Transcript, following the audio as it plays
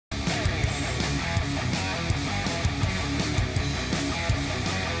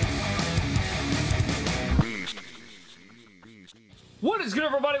What is good,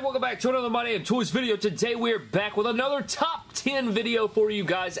 everybody? Welcome back to another My Damn Toys video. Today we are back with another top 10 video for you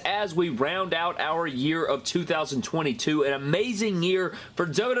guys as we round out our year of 2022. An amazing year for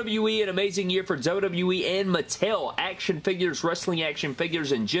WWE, an amazing year for WWE and Mattel action figures, wrestling action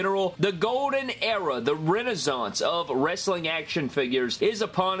figures in general. The golden era, the renaissance of wrestling action figures is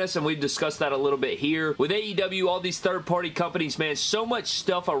upon us, and we've discussed that a little bit here. With AEW, all these third-party companies, man, so much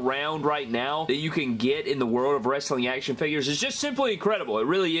stuff around right now that you can get in the world of wrestling action figures is just simply incredible. It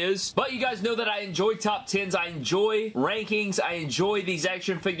really is. But you guys know that I enjoy top 10s. I enjoy rankings. I enjoy these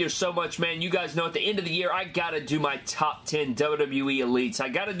action figures so much, man. You guys know at the end of the year, I gotta do my top 10 WWE Elites. I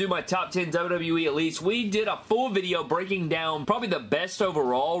gotta do my top 10 WWE Elites. We did a full video breaking down probably the best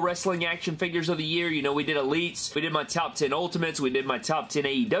overall wrestling action figures of the year. You know, we did Elites. We did my top 10 Ultimates. We did my top 10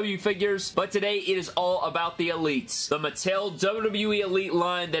 AEW figures. But today, it is all about the Elites. The Mattel WWE Elite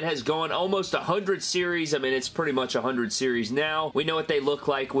line that has gone almost 100 series. I mean, it's pretty much 100 series now. We know what they look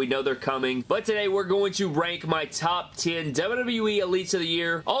like. We know they're coming. But today, we're going to rank my top 10 WWE Elites of the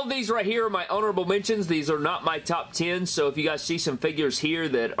year. All of these right here are my honorable mentions. These are not my top 10, so if you guys see some figures here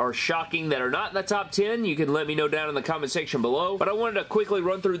that are shocking that are not in the top 10, you can let me know down in the comment section below. But I wanted to quickly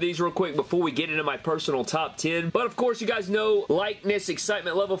run through these real quick before we get into my personal top 10. But of course, you guys know likeness,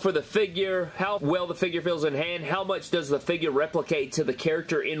 excitement level for the figure, how well the figure feels in hand, how much does the figure replicate to the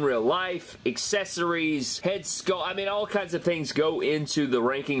character in real life, accessories, head sculpt. I mean, all kinds of things go into the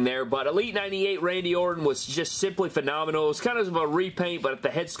ranking there, but Elite 98 Randy Orton was just simply phenomenal. It was kind of a repaint, but the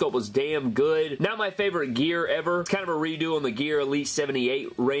head sculpt was damn good. Not my favorite gear ever. It's kind of a redo on the gear. Elite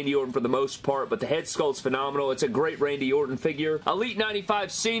 78 Randy Orton for the most part, but the head sculpt's phenomenal. It's a great Randy Orton figure. Elite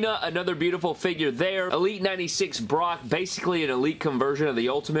 95 Cena, another beautiful figure there. Elite 96 Brock, basically an Elite conversion of the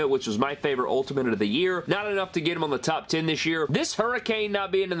Ultimate, which was my favorite Ultimate of the year. Not enough to get him on the top 10 this year. This Hurricane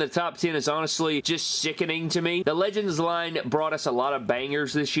not being in the top 10 is honestly just sickening to me. The Legends line brought us a lot of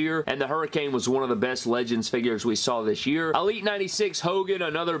bangers this year, and the Hurricane was one of the best Legends figures we saw this year. Elite 96 Hogan,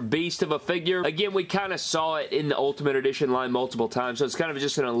 another beast of a figure. Again, we kind of saw it in the Ultimate Edition line multiple times, so it's kind of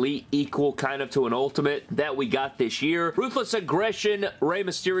just an Elite equal kind of to an Ultimate that we got this year. Ruthless Aggression, Rey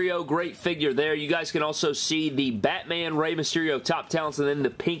Mysterio, great figure there. You guys can also see the Batman Rey Mysterio top talents and then the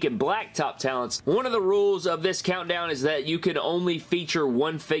pink and black top talents. One of the rules of this countdown is that you can only feature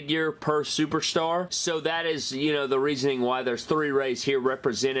one figure per superstar, so that is, you know, the reasoning why there's 3 Reys here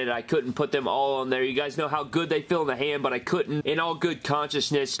represented. I couldn't put them all on there. You guys know how good they feel in the hand, but I couldn't, in all good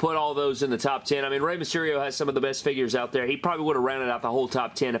consciousness, put all those in the top 10. I mean, Rey Mysterio has some of the best figures out there. He probably would have rounded out the whole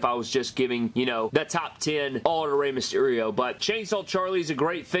top 10 if I was just giving, you know, the top 10 all to Rey Mysterio. But Chainsaw Charlie's a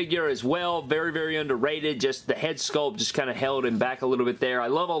great figure as well. Very, very underrated. Just the head sculpt just kind of held him back a little bit there. I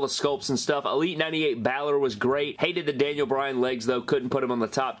love all the sculpts and stuff. Elite 98 Balor was great. Hated the Daniel Bryan legs, though. Couldn't put him on the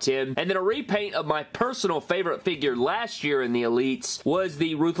top 10. And then a repaint of my personal favorite figure last year in the Elites was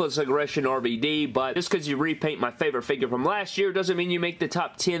the Ruthless Aggression RVD, but just because you repaint my favorite figure from last year doesn't mean you make the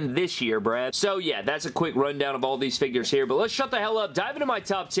top 10 this year, Brad. So yeah, that's a quick rundown of all these figures here, but let's shut the hell up, dive into my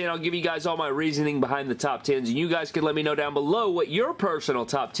top 10. I'll give you guys all my reasoning behind the top 10s, and you guys can let me know down below what your personal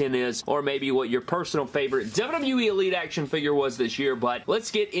top 10 is, or maybe what your personal favorite WWE Elite action figure was this year. But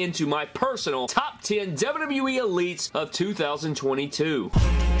let's get into my personal top 10 WWE Elites of 2022.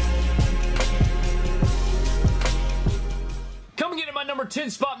 Coming in at my number 10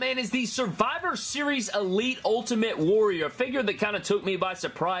 spot, man, is the Survivor Series Elite Ultimate Warrior, a figure that kind of took me by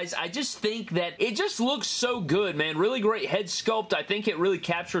surprise. I just think that it just looks so good, man. Really great head sculpt. I think it really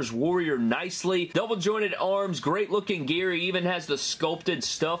captures Warrior nicely. Double jointed arms, great looking gear. He even has the sculpted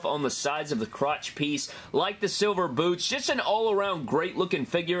stuff on the sides of the crotch piece, like the silver boots. Just an all-around great looking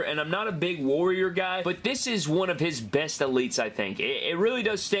figure, and I'm not a big Warrior guy, but this is one of his best Elites, I think. It really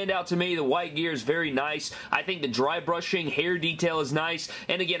does stand out to me. The white gear is very nice. I think the dry brushing, hair detail is nice.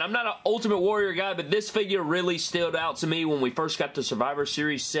 And again, I'm not an Ultimate Warrior guy, but this figure really stood out to me when we first got the Survivor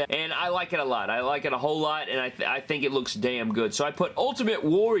Series set, and I like it a lot. I like it a whole lot, and I think it looks damn good. So I put Ultimate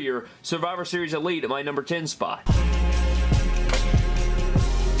Warrior Survivor Series Elite at my number 10 spot.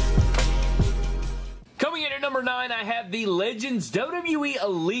 Coming in at number 9, I have the Legends WWE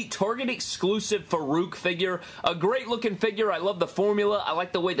Elite Target exclusive Farouk figure. A great looking figure. I love the formula. I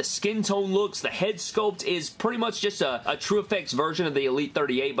like the way the skin tone looks. The head sculpt is pretty much just a True Effects version of the Elite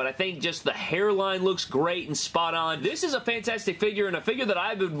 38, but I think just the hairline looks great and spot on. This is a fantastic figure, and a figure that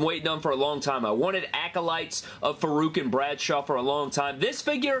I've been waiting on for a long time. I wanted acolytes of Farouk and Bradshaw for a long time. This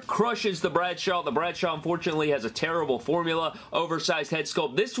figure crushes the Bradshaw. The Bradshaw, unfortunately, has a terrible formula, oversized head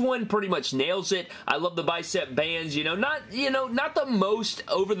sculpt. This one pretty much nails it. I love the bicep bands, not the most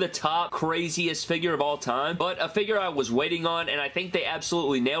over-the-top, craziest figure of all time, but a figure I was waiting on, and I think they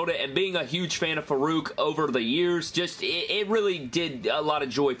absolutely nailed it, and being a huge fan of Farouk over the years, just, it really did a lot of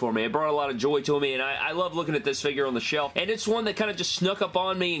joy for me. It brought a lot of joy to me, and I love looking at this figure on the shelf, and it's one that kind of just snuck up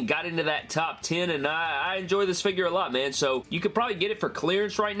on me and got into that top 10, and I enjoy this figure a lot, man, so you could probably get it for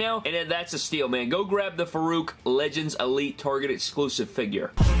clearance right now, and that's a steal, man. Go grab the Farouk Legends Elite Target exclusive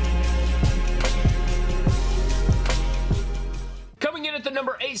figure. Coming in at the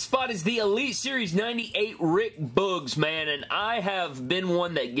number 8 spot is the Elite Series 98 Rick Boogs, man, and I have been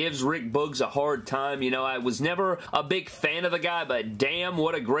one that gives Rick Boogs a hard time. I was never a big fan of the guy, but damn,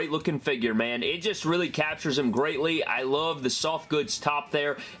 what a great looking figure, man. It just really captures him greatly. I love the soft goods top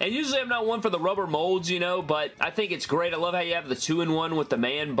there, and usually I'm not one for the rubber molds, but I think it's great. I love how you have the 2-in-1 with the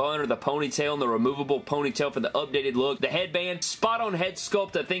man bun or the ponytail and the removable ponytail for the updated look. The headband, spot on head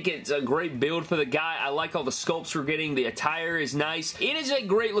sculpt. I think it's a great build for the guy. I like all the sculpts we're getting. The attire is nice. It is a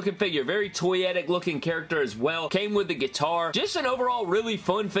great looking figure. Very toyetic looking character as well. Came with the guitar. Just an overall really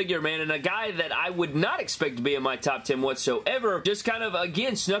fun figure, man, and a guy that I would not expect to be in my top 10 whatsoever. Just kind of,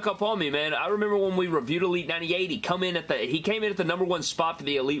 again, snuck up on me, man. I remember when we reviewed Elite 98, he came in at the number 1 spot for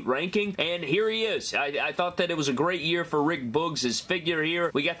the Elite ranking, and here he is. I thought that it was a great year for Rick Boogs' figure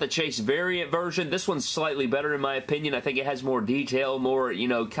here. We got the Chase variant version. This one's slightly better in my opinion. I think it has more detail, more,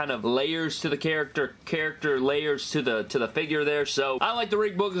 kind of layers to the character layers to the figure there. So I like the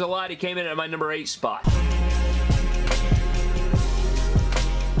Rick Boogs a lot. He came in at my number 8 spot.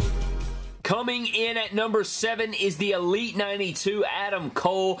 Coming in at number 7 is the Elite 92 Adam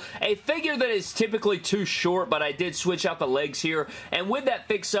Cole, a figure that is typically too short, but I did switch out the legs here, and with that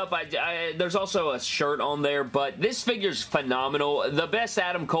fix-up, there's also a shirt on there, but this figure's phenomenal. The best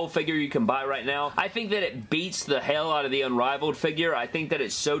Adam Cole figure you can buy right now. I think that it beats the hell out of the Unrivaled figure. I think that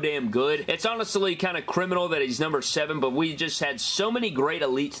it's so damn good. It's honestly kind of criminal that he's number 7, but we just had so many great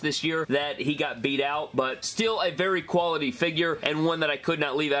Elites this year that he got beat out, but still a very quality figure, and one that I could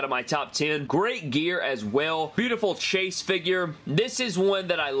not leave out of my top 10. Great gear as well. Beautiful Chase figure. This is one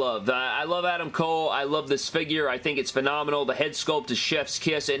that I love. I love Adam Cole. I love this figure. I think it's phenomenal. The head sculpt is chef's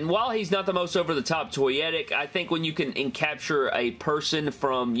kiss, and while he's not the most over-the-top toyetic, I think when you can capture a person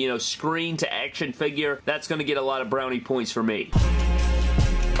from, screen to action figure, that's going to get a lot of brownie points for me.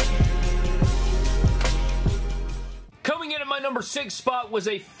 Coming in at my number 6 spot was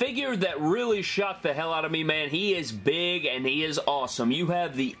a figure that really shocked the hell out of me, man. He is big and he is awesome. You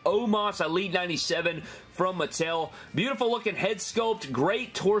have the Omos Elite 97 from Mattel. Beautiful looking head sculpt,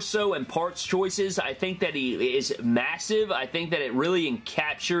 great torso and parts choices. I think that he is massive. I think that it really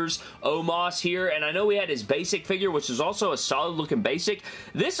captures Omos here, and I know we had his basic figure, which is also a solid looking basic.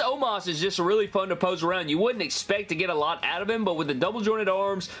 This Omos is just really fun to pose around. You wouldn't expect to get a lot out of him, but with the double jointed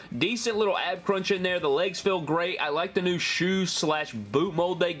arms, decent little ab crunch in there, the legs feel great. I like the new shoe / boot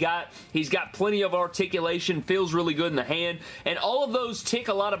mold they got. He's got plenty of articulation, feels really good in the hand, and all of those tick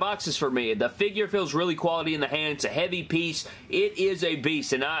a lot of boxes for me. The figure feels really quality in the hand. It's a heavy piece. It is a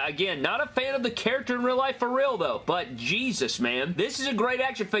beast, and again, not a fan of the character in real life for real though, but Jesus, man, this is a great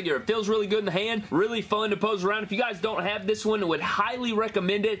action figure. It feels really good in the hand, really fun to pose around. If you guys don't have this one, I would highly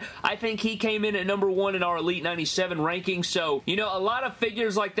recommend it. I think he came in at number 1 in our Elite 97 ranking, so, a lot of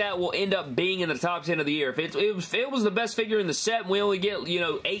figures like that will end up being in the top 10 of the year. If it was the best figure in the set and we only get,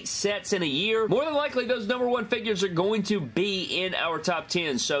 8 sets in a year, more than likely those number 1 figures are going to be in our top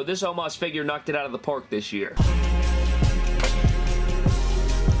 10, so this Omos figure knocked it out of the park this year.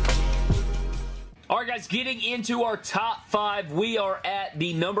 Alright guys, getting into our top 5, we are at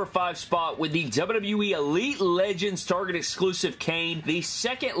the number 5 spot with the WWE Elite Legends Target exclusive Kane, the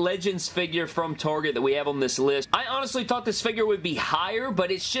second Legends figure from Target that we have on this list. I honestly thought this figure would be higher,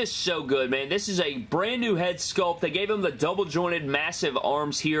 but it's just so good, man. This is a brand new head sculpt. They gave him the double jointed massive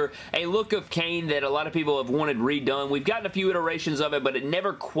arms here, a look of Kane that a lot of people have wanted redone. We've gotten a few iterations of it, but it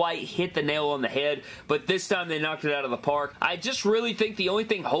never quite hit the nail on the head, but this time they knocked it out of the park. I just really think the only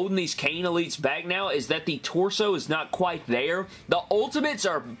thing holding these Kane Elites back now is that the torso is not quite there. The Ultimates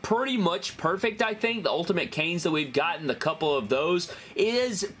are pretty much perfect, I think. The Ultimate Kanes that we've gotten, the couple of those,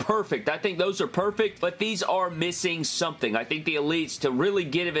 is perfect. I think those are perfect, but these are missing something. I think the Elites, to really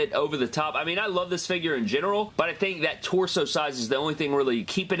get it over the top, I mean, I love this figure in general, but I think that torso size is the only thing really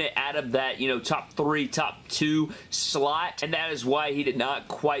keeping it out of that, top 3, top 2 slot, and that is why he did not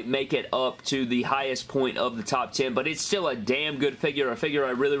quite make it up to the highest point of the top 10, but it's still a damn good figure, a figure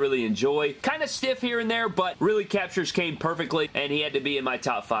I really, really enjoy. Kind of stiff here and there, but really captures Kane perfectly, and he had to be in my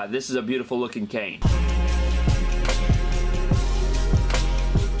top 5. This is a beautiful looking Kane.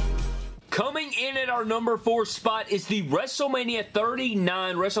 Coming in at our number 4 spot is the WrestleMania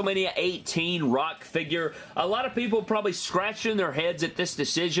 39, WrestleMania 18 Rock figure. A lot of people probably scratching their heads at this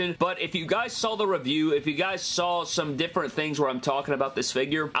decision, but if you guys saw the review, if you guys saw some different things where I'm talking about this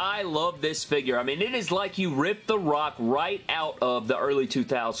figure, I love this figure. I mean, it is like you ripped the Rock right out of the early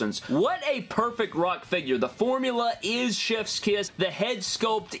 2000s. What a perfect Rock figure. The formula is chef's kiss. The head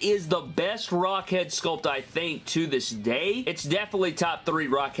sculpt is the best Rock head sculpt, I think, to this day. It's definitely top 3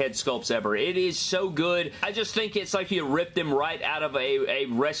 Rock head sculpts ever. It is so good. I just think it's like you ripped him right out of a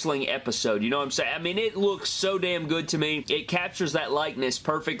wrestling episode. You know what I'm saying? I mean, it looks so damn good to me. It captures that likeness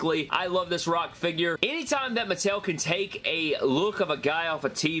perfectly. I love this Rock figure. Anytime that Mattel can take a look of a guy off a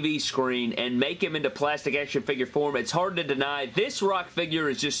TV screen and make him into plastic action figure form, it's hard to deny. This Rock figure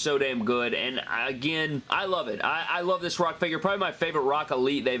is just so damn good, and again, I love it. I love this Rock figure. Probably my favorite Rock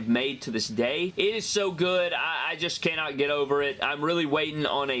Elite they've made to this day. It is so good. I just cannot get over it. I'm really waiting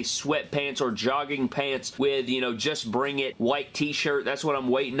on a sweatpants or jogging pants with, you know, just bring it white t-shirt. That's what I'm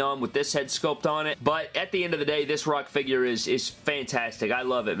waiting on with this head sculpt on it. But at the end of the day, this Rock figure is fantastic. I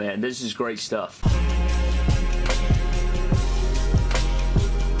love it, man. This is great stuff.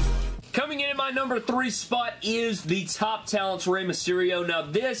 Coming in at my number 3 spot is the Top Talents Rey Mysterio. Now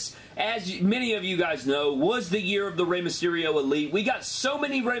this, as many of you guys know, was the year of the Rey Mysterio Elite. We got so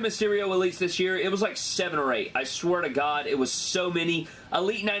many Rey Mysterio Elites this year. It was like 7 or 8. I swear to God, it was so many.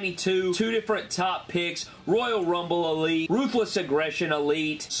 Elite 92, 2 different top picks, Royal Rumble Elite, Ruthless Aggression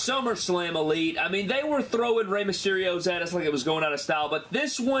Elite, SummerSlam Elite. I mean, they were throwing Rey Mysterios at us like it was going out of style, but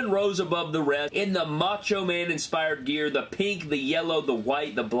this one rose above the rest in the Macho Man inspired gear, the pink, the yellow, the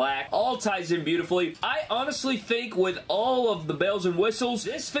white, the black, all ties in beautifully. I honestly think with all of the bells and whistles,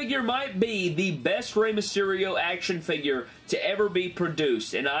 this figure might be the best Rey Mysterio action figure to ever be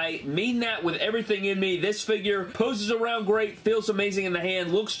produced, and I mean that with everything in me. This figure poses around great, feels amazing in the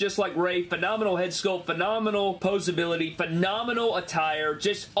hand, looks just like Rey, phenomenal head sculpt, phenomenal posability, phenomenal attire,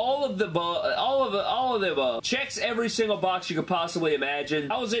 just all of the above. Checks every single box you could possibly imagine.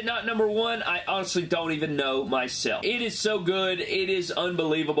 How is it not number 1? I honestly don't even know myself. It is so good. It is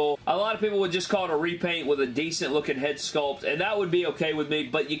unbelievable. A lot of people would just call it a repaint with a decent looking head sculpt, and that would be okay with me,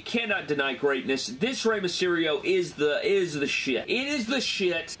 but you cannot deny greatness. This Rey Mysterio is the shit. It is the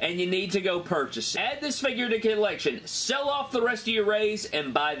shit, and you need to go purchase. Add this figure to collection. Sell off the rest of your Reys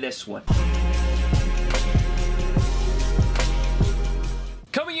and buy this one.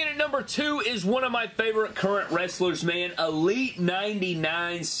 Coming in at number 2 is one of my favorite current wrestlers, man. Elite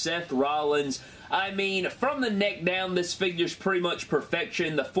 99 Seth Rollins. I mean, from the neck down, this figure's pretty much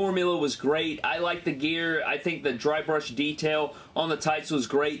perfection. The formula was great. I like the gear. I think the dry brush detail on the tights was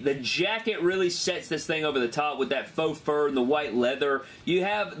great. The jacket really sets this thing over the top with that faux fur and the white leather. You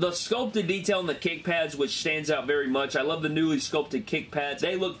have the sculpted detail on the kick pads, which stands out very much. I love the newly sculpted kick pads.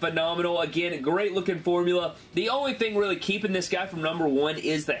 They look phenomenal. Again, great looking formula. The only thing really keeping this guy from number 1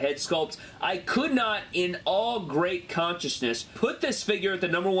 is the head sculpt. I could not, in all great consciousness, put this figure at the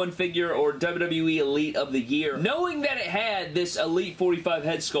number 1 figure or WWE Elite of the year, knowing that it had this Elite 45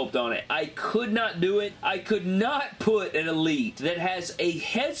 head sculpt on it. I could not do it. I could not put an Elite that has a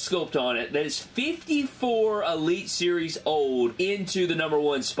head sculpt on it that is 54 Elite Series old into the number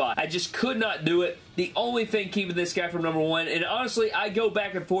 1 spot. I just could not do it. The only thing keeping this guy from number 1, and honestly, I go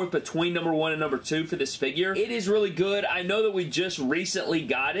back and forth between number 1 and number 2 for this figure. It is really good. I know that we just recently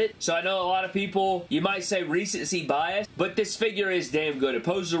got it, so I know a lot of people, you might say recency bias, but this figure is damn good. It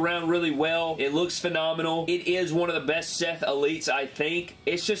poses around really well. It looks phenomenal. It is one of the best Seth Elites, I think.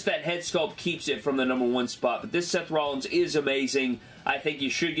 It's just that head sculpt keeps it from the number 1 spot, but this Seth Rollins is amazing. I think you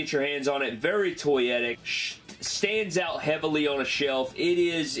should get your hands on it. Very toyetic. Stands out heavily on a shelf. It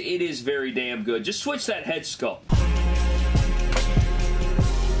is very damn good. Just switch that head sculpt.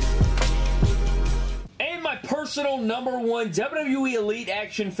 My personal number 1 WWE Elite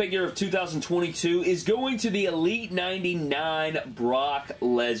action figure of 2022 is going to the Elite 99 Brock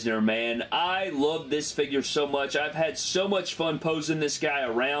Lesnar, man. I love this figure so much. I've had so much fun posing this guy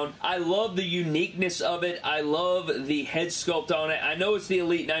around. I love the uniqueness of it. I love the head sculpt on it. I know it's the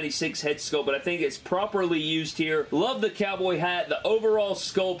Elite 96 head sculpt, but I think it's properly used here. Love the cowboy hat, the overall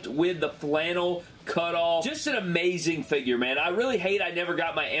sculpt with the flannel cut off. Just an amazing figure, man. I really hate I never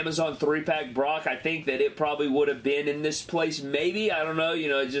got my Amazon 3-pack Brock. I think that it probably would have been in this place, maybe. I don't know. You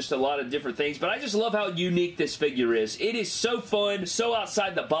know, just a lot of different things. But I just love how unique this figure is. It is so fun, so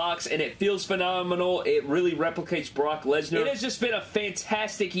outside the box, and it feels phenomenal. It really replicates Brock Lesnar. It has just been a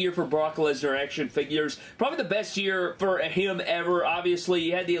fantastic year for Brock Lesnar action figures. Probably the best year for him ever. Obviously,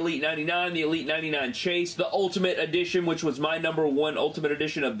 you had the Elite 99, the Elite 99 Chase, the Ultimate Edition, which was my number 1 Ultimate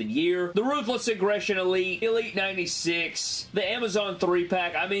Edition of the year, the Ruthless Aggression Expression Elite, Elite 96, the Amazon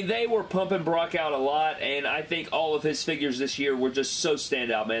 3-pack. I mean, they were pumping Brock out a lot, and I think all of his figures this year were just so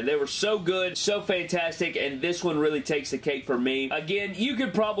standout, man. They were so good, so fantastic, and this one really takes the cake for me. Again, you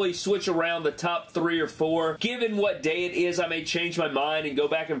could probably switch around the top 3 or 4. Given what day it is, I may change my mind and go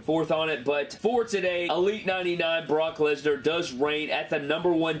back and forth on it, but for today, Elite 99 Brock Lesnar does reign at the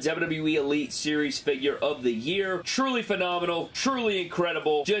 #1 WWE Elite Series figure of the year. Truly phenomenal, truly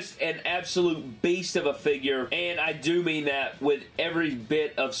incredible, just an absolute beast of a figure, and I do mean that with every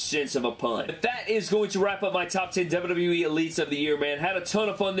bit of sense of a pun. But that is going to wrap up my top 10 WWE Elites of the year, man. Had a ton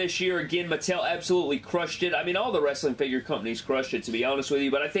of fun this year. Again, Mattel absolutely crushed it. I mean, all the wrestling figure companies crushed it, to be honest with you,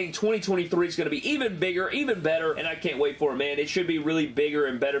 but I think 2023 is going to be even bigger, even better, and I can't wait for it, man. It should be really bigger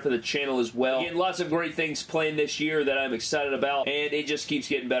and better for the channel as well. Again, lots of great things planned this year that I'm excited about, and it just keeps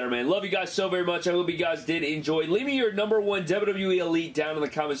getting better, man. Love you guys so very much. I hope you guys did enjoy. Leave me your #1 WWE Elite down in the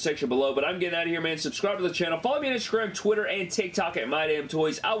comment section below, but I'm getting out of here, man. Subscribe to the channel. Follow me on Instagram, Twitter, and TikTok at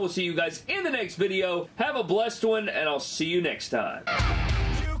MyDamnToys. I will see you guys in the next video. Have a blessed one, and I'll see you next time.